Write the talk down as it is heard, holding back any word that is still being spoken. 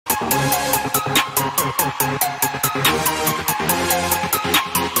Hello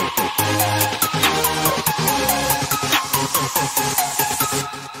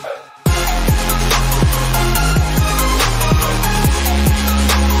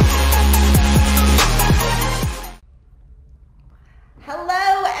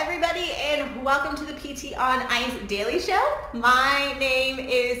everybody and welcome to the PT on Ice Daily Show. My name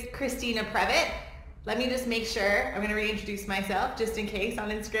is Christina Previtt. Let me just make sure, I'm going to reintroduce myself just in case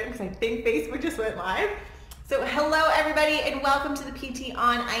on Instagram because I think Facebook just went live. So hello everybody and welcome to the PT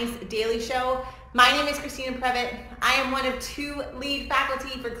on Ice Daily Show. My name is Christina Previtt. I am one of 2 lead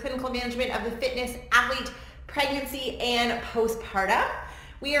faculty for clinical management of the fitness, athlete, pregnancy, and postpartum.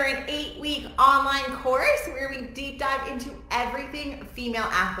 We are an 8-week online course where we deep dive into everything female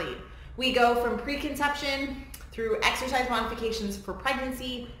athlete. We go from preconception through exercise modifications for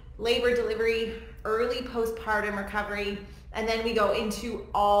pregnancy, labor delivery, early postpartum recovery, and then we go into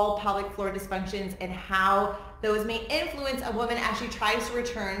all pelvic floor dysfunctions and how those may influence a woman as she tries to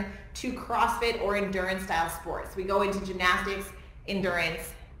return to CrossFit or endurance style sports. We go into gymnastics,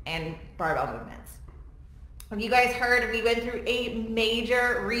 endurance, and barbell movements. Have you guys heard we went through a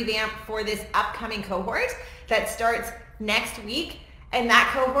major revamp for this upcoming cohort that starts next week, and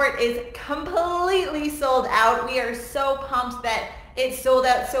that cohort is completely sold out. We are so pumped that it's sold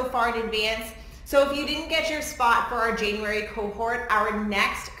out so far in advance. So if you didn't get your spot for our January cohort, our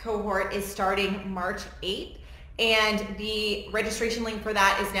next cohort is starting March 8th, and the registration link for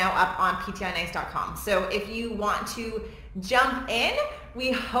that is now up on ptonice.com. So if you want to jump in,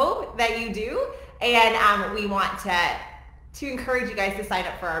 we hope that you do. And we want to encourage you guys to sign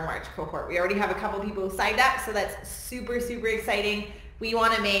up for our March cohort. We already have a couple people who signed up, so that's super, super exciting. We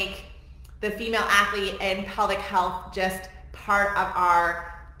want to make the female athlete and pelvic health just part of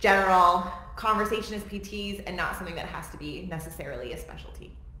our general conversation as PTs and not something that has to be necessarily a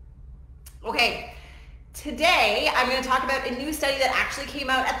specialty. Okay, today I'm going to talk about a new study that actually came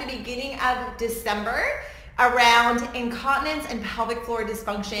out at the beginning of December around incontinence and pelvic floor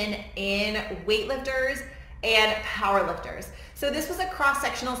dysfunction in weightlifters and powerlifters. So this was a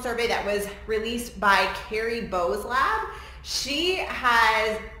cross-sectional survey that was released by Carrie Bowes' lab. She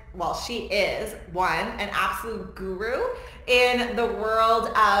is an absolute guru in the world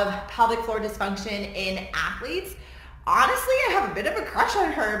of pelvic floor dysfunction in athletes. Honestly, I have a bit of a crush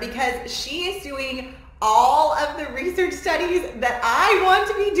on her because she is doing all of the research studies that I want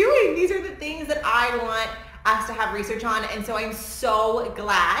to be doing. These are the things that I want us to have research on, and so I'm so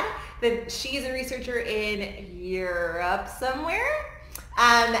glad that she's a researcher in Europe somewhere.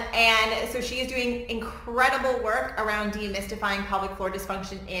 And so she is doing incredible work around demystifying pelvic floor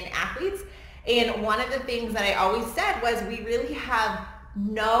dysfunction in athletes. And one of the things that I always said was we really have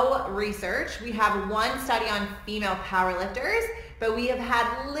no research. We have one study on female powerlifters, but we have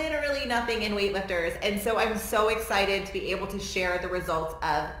had literally nothing in weightlifters. And so I'm so excited to be able to share the results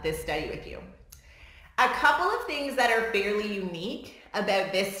of this study with you. A couple of things that are fairly unique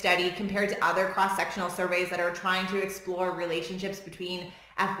about this study compared to other cross-sectional surveys that are trying to explore relationships between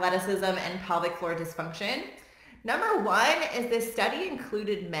athleticism and pelvic floor dysfunction. Number one is this study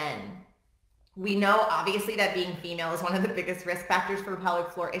included men. We know obviously that being female is one of the biggest risk factors for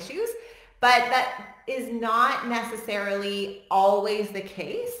pelvic floor issues, but that is not necessarily always the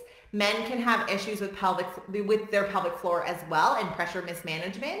case. Men can have issues with their pelvic floor as well, and pressure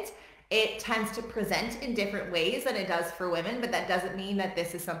mismanagement. It tends to present in different ways than it does for women, but that doesn't mean that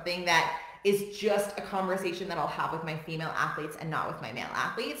this is something that is just a conversation that I'll have with my female athletes and not with my male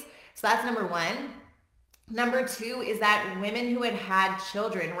athletes. So that's number one. Number two is that women who had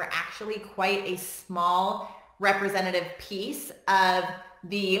children were actually quite a small representative piece of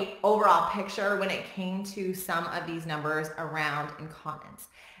the overall picture when it came to some of these numbers around incontinence.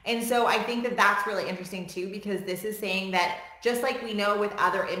 And so I think that that's really interesting too, because this is saying that just like we know with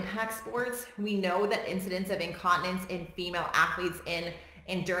other impact sports, we know that incidence of incontinence in female athletes in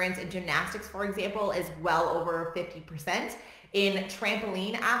endurance and gymnastics, for example, is well over 50%. In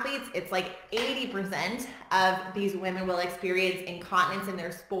trampoline athletes, it's like 80% of these women will experience incontinence in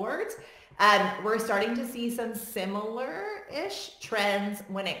their sports. We're starting to see some similar-ish trends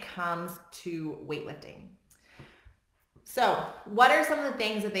when it comes to weightlifting. So what are some of the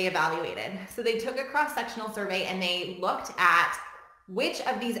things that they evaluated? So they took a cross-sectional survey and they looked at which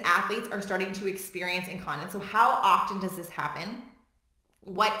of these athletes are starting to experience incontinence. So how often does this happen?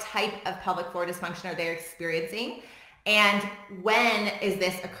 What type of pelvic floor dysfunction are they experiencing? And when is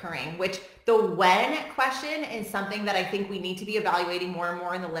this occurring? Which the when question is something that I think we need to be evaluating more and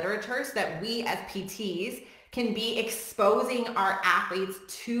more in the literature so that we as PTs can be exposing our athletes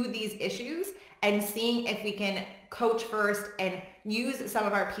to these issues and seeing if we can coach first and use some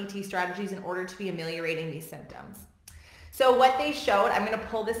of our PT strategies in order to be ameliorating these symptoms. So what they showed, I'm going to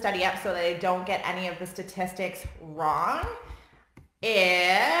pull this study up so that I don't get any of the statistics wrong,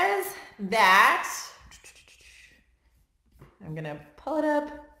 is that, I'm going to pull it up.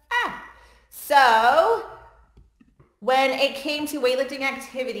 So when it came to weightlifting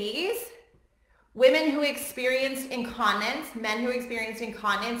activities, women who experienced incontinence, men who experienced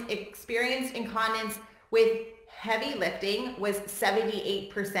incontinence with heavy lifting was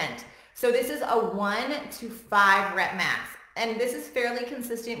 78%. So this is a 1 to 5 rep max. And this is fairly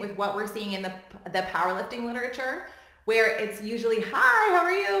consistent with what we're seeing in the powerlifting literature, where it's usually, hi, how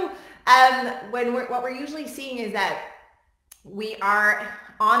are you? What we're usually seeing is that we are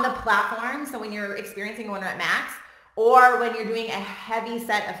on the platform. So when you're experiencing a 1 rep max, or when you're doing a heavy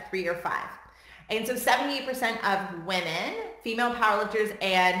set of 3 or 5. And so 78% of women, female powerlifters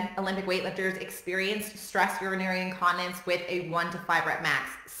and Olympic weightlifters experienced stress urinary incontinence with a 1 to 5 rep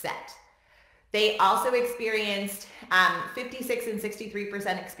max set. They also experienced 56 and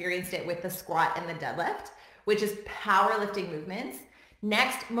 63% experienced it with the squat and the deadlift, which is powerlifting movements.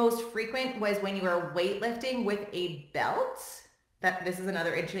 Next most frequent was when you were weightlifting with a belt. This is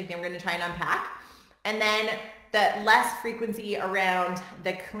another interesting thing we're going to try and unpack. And then the less frequency around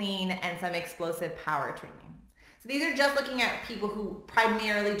the clean and some explosive power training. So these are just looking at people who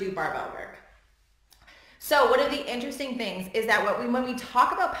primarily do barbell work. So one of the interesting things is that when we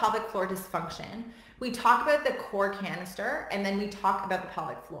talk about pelvic floor dysfunction, we talk about the core canister and then we talk about the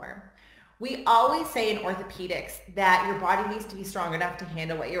pelvic floor. We always say in orthopedics that your body needs to be strong enough to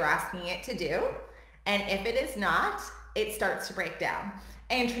handle what you're asking it to do. And if it is not, it starts to break down.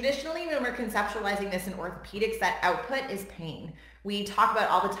 And traditionally, when we're conceptualizing this in orthopedics, that output is pain. We talk about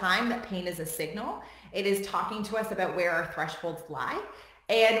all the time that pain is a signal. It is talking to us about where our thresholds lie.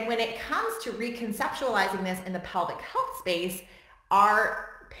 And when it comes to reconceptualizing this in the pelvic health space,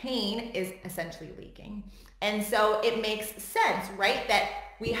 our pain is essentially leaking. And so it makes sense, right, that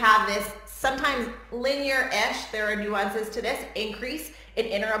we have this sometimes linear-ish, there are nuances to this, increase in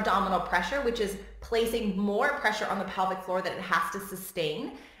inner abdominal pressure, which is placing more pressure on the pelvic floor that it has to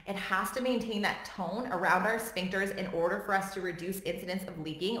sustain. It has to maintain that tone around our sphincters in order for us to reduce incidence of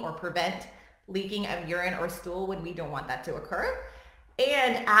leaking or prevent leaking of urine or stool when we don't want that to occur.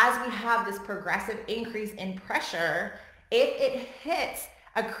 And as we have this progressive increase in pressure, if it hits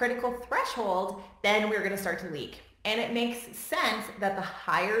a critical threshold, then we're going to start to leak. And it makes sense that the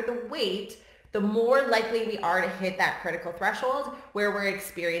higher the weight, the more likely we are to hit that critical threshold where we're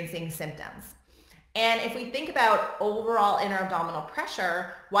experiencing symptoms. And if we think about overall inner abdominal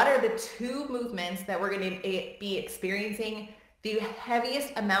pressure, what are the 2 movements that we're going to be experiencing the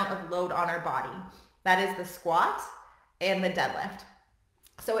heaviest amount of load on our body? That is the squat and the deadlift.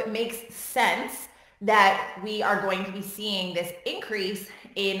 So it makes sense that we are going to be seeing this increase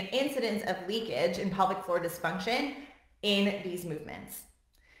in incidence of leakage and pelvic floor dysfunction in these movements.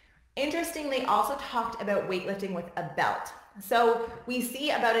 Interestingly, also talked about weightlifting with a belt. So we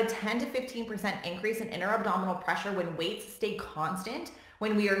see about a 10 to 15% increase in inner abdominal pressure when weights stay constant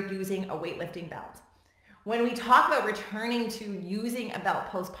when we are using a weightlifting belt. When we talk about returning to using a belt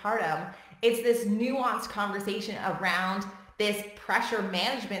postpartum, it's this nuanced conversation around this pressure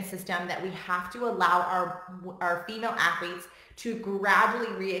management system that we have to allow our female athletes to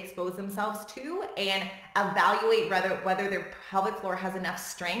gradually re-expose themselves to and evaluate whether their pelvic floor has enough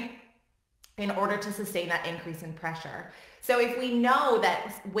strength in order to sustain that increase in pressure. So if we know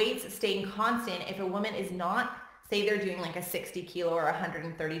that weights staying constant, if a woman is not, say they're doing like a 60 kilo or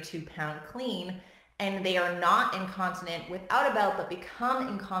 132 pound clean, and they are not incontinent without a belt but become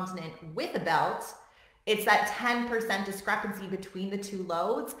incontinent with a belt, it's that 10% discrepancy between the 2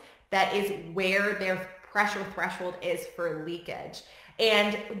 loads that is where their pressure threshold is for leakage.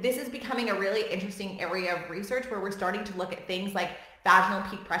 And this is becoming a really interesting area of research where we're starting to look at things like vaginal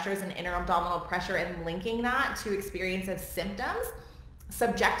peak pressures and inner abdominal pressure and linking that to experience of symptoms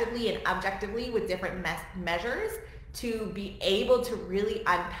subjectively and objectively with different measures to be able to really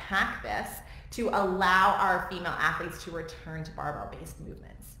unpack this to allow our female athletes to return to barbell-based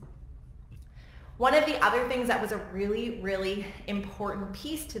movements. One of the other things that was a really, really important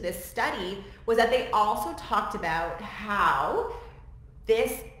piece to this study was that they also talked about how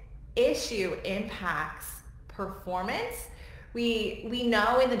this issue impacts performance. We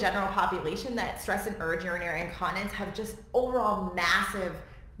know in the general population that stress and urge urinary incontinence have just overall massive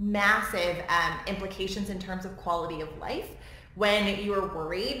implications in terms of quality of life. When you are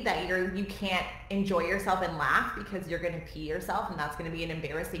worried that you can't enjoy yourself and laugh because you're going to pee yourself and that's going to be an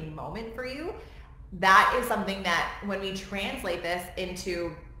embarrassing moment for you, that is something that when we translate this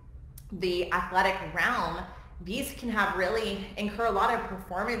into the athletic realm, these can have really incur a lot of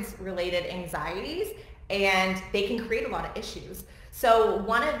performance related anxieties, and they can create a lot of issues. So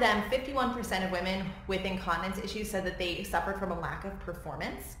one of them, 51% of women with incontinence issues said that they suffered from a lack of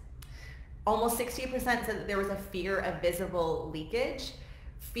performance. Almost 60% said that there was a fear of visible leakage,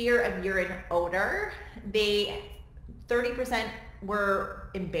 fear of urine odor. 30% were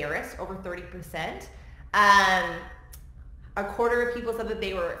embarrassed, over 30%. A quarter of people said that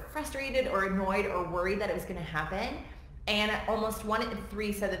they were frustrated or annoyed or worried that it was going to happen. And almost 1 in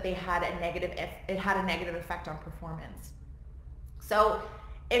 3 said that it had a negative effect on performance. So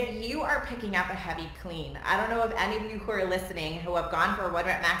if you are picking up a heavy clean, I don't know if any of you who are listening who have gone for a 1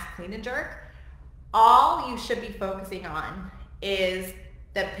 rep max clean and jerk, all you should be focusing on is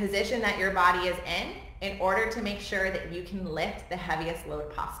the position that your body is in order to make sure that you can lift the heaviest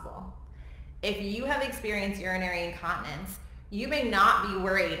load possible. If you have experienced urinary incontinence, you may not be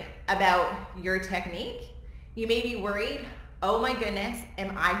worried about your technique. You may be worried, oh my goodness,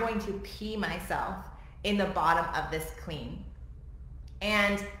 am I going to pee myself in the bottom of this clean?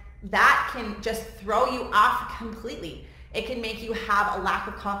 And that can just throw you off completely. It can make you have a lack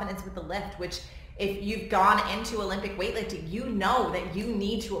of confidence with the lift, which if you've gone into Olympic weightlifting, you know that you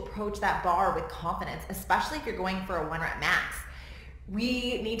need to approach that bar with confidence, especially if you're going for a 1 rep max.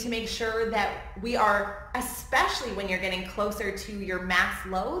 We need to make sure that we are, especially when you're getting closer to your max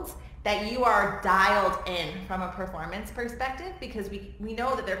loads, that you are dialed in from a performance perspective, because we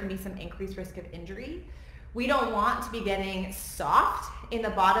know that there can be some increased risk of injury. We don't want to be getting soft in the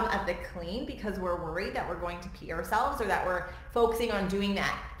bottom of the clean because we're worried that we're going to pee ourselves, or that we're focusing on doing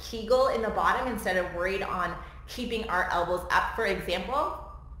that Kegel in the bottom instead of worried on keeping our elbows up, for example.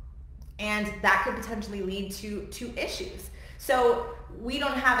 And that could potentially lead to issues. So we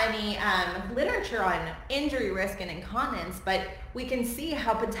don't have any literature on injury risk and incontinence, but we can see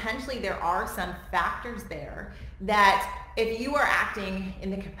how potentially there are some factors there that if you are acting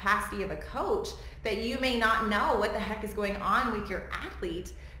in the capacity of a coach, that you may not know what the heck is going on with your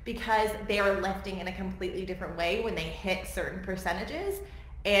athlete because they are lifting in a completely different way when they hit certain percentages.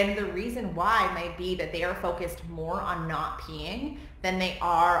 And the reason why might be that they are focused more on not peeing than they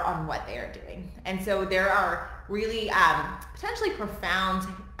are on what they are doing. And so there are really potentially profound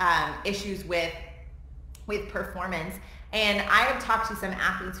issues with performance. And I have talked to some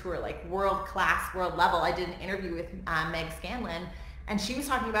athletes who are like world class, world level. I did an interview with Meg Scanlon, and she was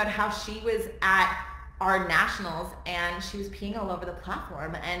talking about how she was at our nationals and she was peeing all over the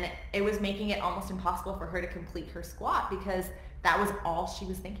platform, and it was making it almost impossible for her to complete her squat because that was all she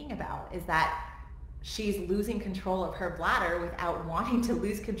was thinking about, is that she's losing control of her bladder without wanting to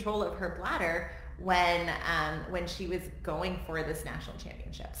lose control of her bladder when she was going for this national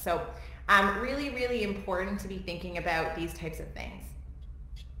championship. So really, really important to be thinking about these types of things.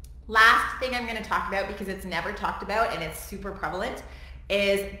 Last thing I'm going to talk about, because it's never talked about and it's super prevalent,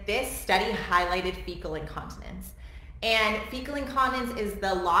 is this study highlighted fecal incontinence. And fecal incontinence is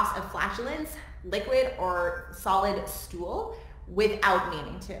the loss of flatulence, liquid or solid stool, without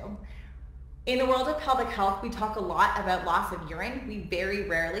meaning to. In the world of pelvic health, we talk a lot about loss of urine. We very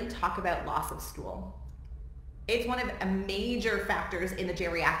rarely talk about loss of stool. It's one of the major factors in the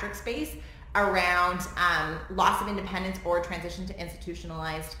geriatric space around loss of independence or transition to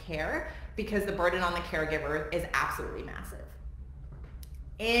institutionalized care, because the burden on the caregiver is absolutely massive.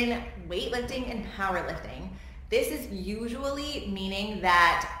 In weightlifting and powerlifting, this is usually meaning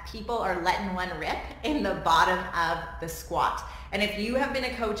that people are letting one rip in the bottom of the squat. And if you have been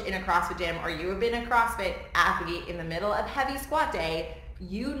a coach in a CrossFit gym, or you have been a CrossFit athlete in the middle of heavy squat day,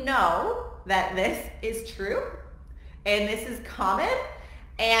 you know that this is true and this is common.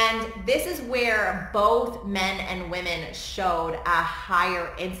 And this is where both men and women showed a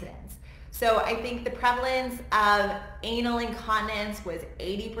higher incidence. So I think the prevalence of anal incontinence was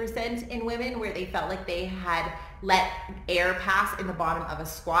 80% in women, where they felt like they had let air pass in the bottom of a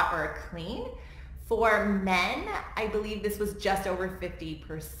squat or a clean. For men, I believe this was just over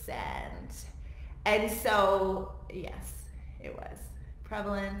 50%. And so, yes, it was.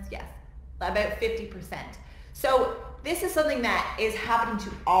 Prevalence, yes, about 50%. So this is something that is happening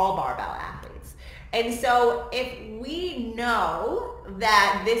to all barbell athletes. And so if we know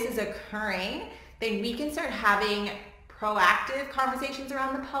that this is occurring, then we can start having proactive conversations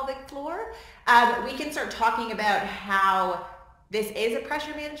around the pelvic floor. We can start talking about how this is a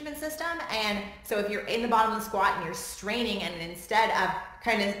pressure management system. And so if you're in the bottom of the squat and you're straining, and instead of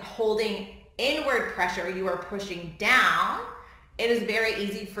kind of holding inward pressure, you are pushing down, it is very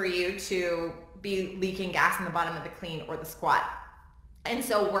easy for you to be leaking gas in the bottom of the clean or the squat. And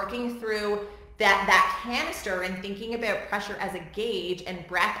so working through that canister and thinking about pressure as a gauge and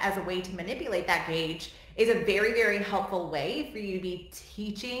breath as a way to manipulate that gauge is a very, very helpful way for you to be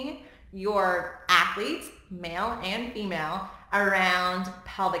teaching your athletes, male and female, around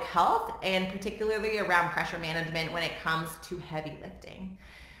pelvic health and particularly around pressure management when it comes to heavy lifting.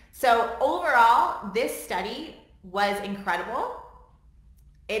 So overall, this study was incredible.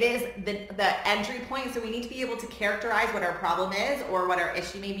 It is the entry point, so we need to be able to characterize what our problem is or what our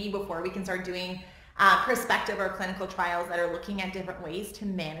issue may be before we can start doing prospective or clinical trials that are looking at different ways to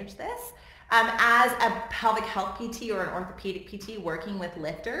manage this. As a pelvic health PT or an orthopedic PT working with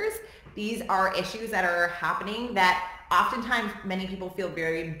lifters, these are issues that are happening that oftentimes many people feel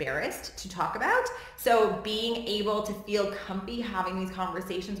very embarrassed to talk about. So being able to feel comfy having these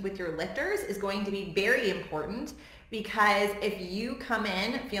conversations with your lifters is going to be very important, because if you come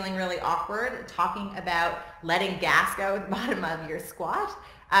in feeling really awkward talking about letting gas go at the bottom of your squat,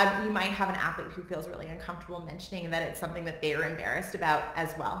 you might have an athlete who feels really uncomfortable mentioning that it's something that they are embarrassed about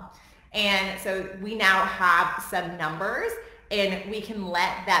as well. And so we now have some numbers, and we can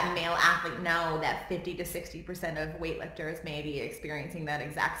let that male athlete know that 50 to 60% of weightlifters may be experiencing that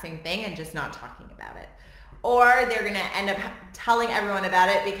exact same thing and just not talking about it. Or they're gonna end up telling everyone about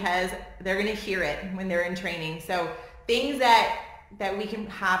it because they're gonna hear it when they're in training. So things that we can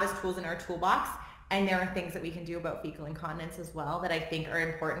have as tools in our toolbox, and there are things that we can do about fecal incontinence as well that I think are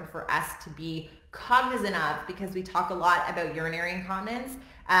important for us to be cognizant of, because we talk a lot about urinary incontinence,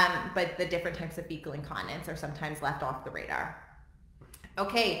 but the different types of fecal incontinence are sometimes left off the radar.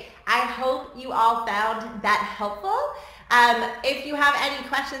 Okay, I hope you all found that helpful. If you have any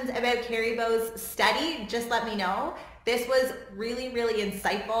questions about Carrie Bo's study, just let me know. This was really, really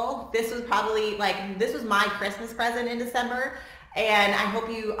insightful. This was probably this was my Christmas present in December. And I hope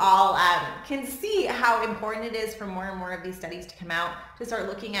you all can see how important it is for more and more of these studies to come out, to start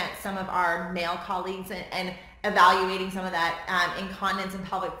looking at some of our male colleagues and evaluating some of that incontinence and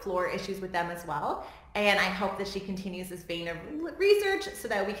pelvic floor issues with them as well. And I hope that she continues this vein of research so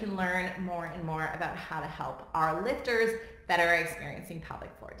that we can learn more and more about how to help our lifters that are experiencing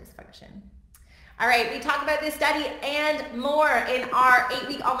pelvic floor dysfunction. All right, we talked about this study and more in our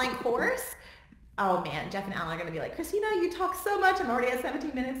 8-week online course. Oh man, Jeff and Alan are gonna be like, Christina, you talk so much. I'm already at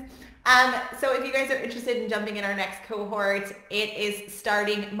 17 minutes. So if you guys are interested in jumping in our next cohort, it is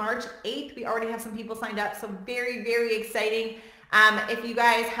starting March 8th. We already have some people signed up, so very, very exciting. If you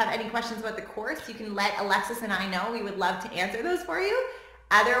guys have any questions about the course, you can let Alexis and I know. We would love to answer those for you.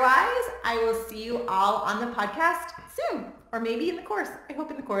 Otherwise, I will see you all on the podcast soon, or maybe in the course. I hope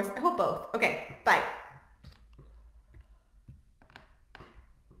in the course. I hope both. Okay, bye.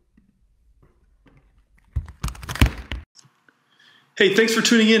 Hey, thanks for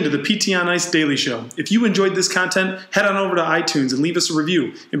tuning in to the PT on Ice Daily Show. If you enjoyed this content, head on over to iTunes and leave us a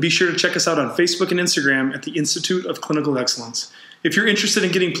review. And be sure to check us out on Facebook and Instagram at the Institute of Clinical Excellence. If you're interested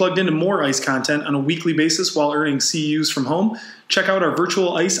in getting plugged into more ICE content on a weekly basis while earning CEUs from home, check out our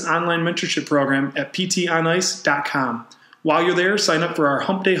virtual ICE online mentorship program at ptonice.com. While you're there, sign up for our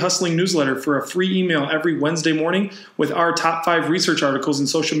Hump Day Hustling newsletter for a free email every Wednesday morning with our top 5 research articles and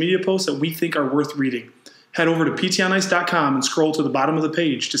social media posts that we think are worth reading. Head over to ptonice.com and scroll to the bottom of the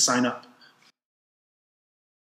page to sign up.